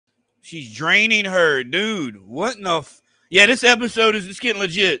She's draining her. Dude, what in the yeah, this episode is just getting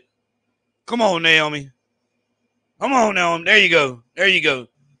legit. Come on, Naomi. Come on, Naomi. There you go. There you go.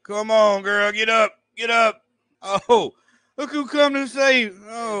 Come on, girl. Get up. Get up. Oh, look who come to save.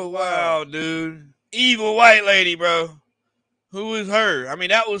 Oh, wow, dude. Evil white lady, bro. Who is her? I mean,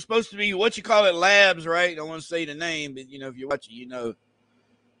 that was supposed to be, what you call it, Labs, right? I don't want to say the name, but, you know, if you're watching, you know.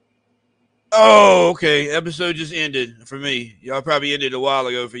 Oh, okay. Episode just ended for me. Y'all probably ended a while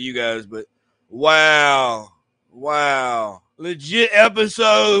ago for you guys, but wow. Wow. Legit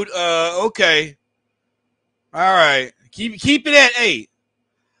episode. Okay. All right. Keep it at 8.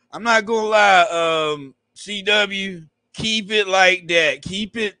 I'm not gonna lie, CW, keep it like that.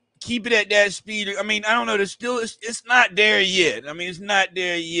 Keep it at that speed. I mean, I don't know. It's not there yet. I mean, it's not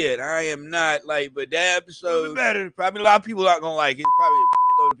there yet. I am not like, but that episode better. Probably a lot of people aren't gonna like it. Probably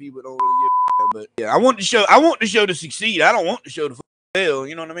a lot of people don't really give a, but yeah, I want the show to succeed. I don't want the show to fail.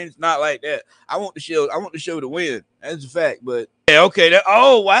 You know what I mean? It's not like that. I want the show to win. That's a fact. But yeah, okay.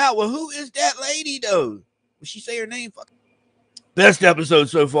 Oh wow. Well, who is that lady though? Would she say her name? Fuck. Best episode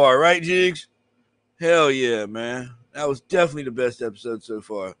so far, right, Jigs? Hell yeah, man. That was definitely the best episode so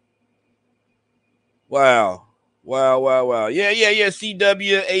far. Wow. Wow. Yeah.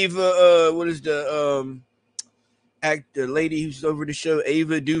 CW, Ava, what is the actor lady who's over the show?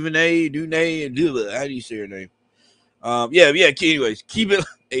 Ava DuVernay, and Duva. How do you say her name? Yeah. Anyways, keep it.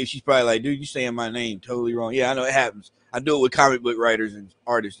 Hey, she's probably like, dude, you saying my name totally wrong. Yeah, I know it happens. I do it with comic book writers and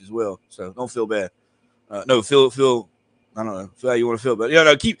artists as well. So don't feel bad. No, feel. I don't know. Feel how you want to feel, but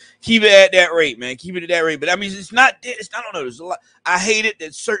keep it at that rate, man. Keep it at that rate. But I mean, it's not. I don't know. There's a lot. I hate it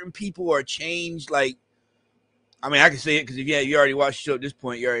that certain people are changed. Like, I mean, I can say it because if you already watched the show at this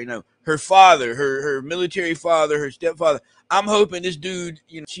point, you already know. Her father, her military father, her stepfather. I'm hoping this dude,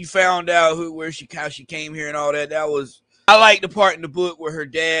 she found out how she came here and all that. That was. I like the part in the book where her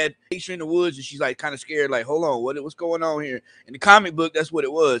dad takes her in the woods and she's like kind of scared, like, hold on, what's going on here? In the comic book, that's what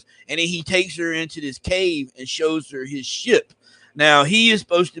it was. And then he takes her into this cave and shows her his ship. Now, he is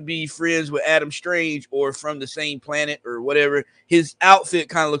supposed to be friends with Adam Strange or from the same planet or whatever. His outfit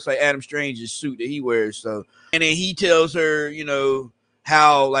kind of looks like Adam Strange's suit that he wears. So, and then he tells her,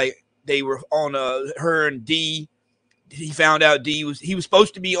 how like they were on her and D. He found out he was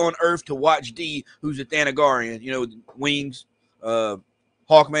supposed to be on Earth to watch D, who's a Thanagarian, wings,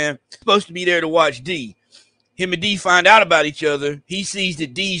 Hawkman. Supposed to be there to watch D. Him and D find out about each other. He sees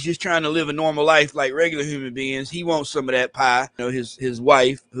that D's just trying to live a normal life like regular human beings. He wants some of that pie. His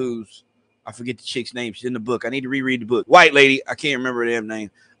wife, who's, I forget the chick's name. She's in the book. I need to reread the book. White lady. I can't remember her damn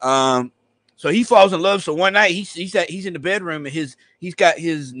name. So he falls in love. So one night he's in the bedroom and he's got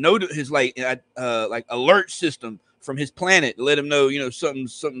his alert system from his planet to let him know, something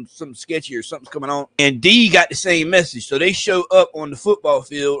sketchy or something's coming on. And D got the same message. So they show up on the football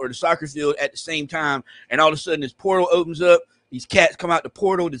field or the soccer field at the same time. And all of a sudden this portal opens up. These cats come out the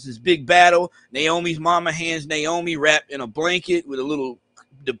portal. There's this big battle. Naomi's mama hands Naomi wrapped in a blanket with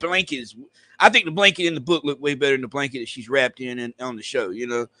the blanket is, I think the blanket in the book looked way better than the blanket that she's wrapped in on the show,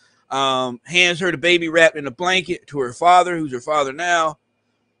 hands her the baby wrapped in a blanket to her father, who's her father now.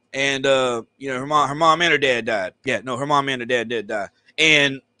 And, her mom and her dad died. Yeah, no, her mom and her dad did die.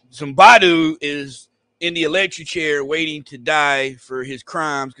 And Badu is in the electric chair waiting to die for his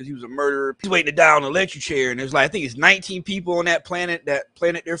crimes because he was a murderer. He's waiting to die on the electric chair. And there's I think it's 19 people on that planet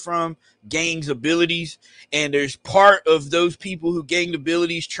they're from, gains abilities. And there's part of those people who gained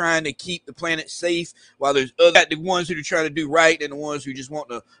abilities trying to keep the planet safe while there's the ones who are trying to do right and the ones who just want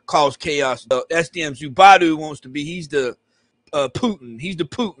to cause chaos. That's them. Badu wants to be, he's the Putin. He's the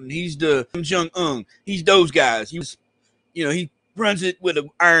Putin. He's the Kim Jong-un. He's those guys. He runs it with an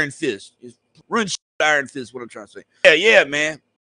iron fist. Runs with iron fist, what I'm trying to say. Yeah, man.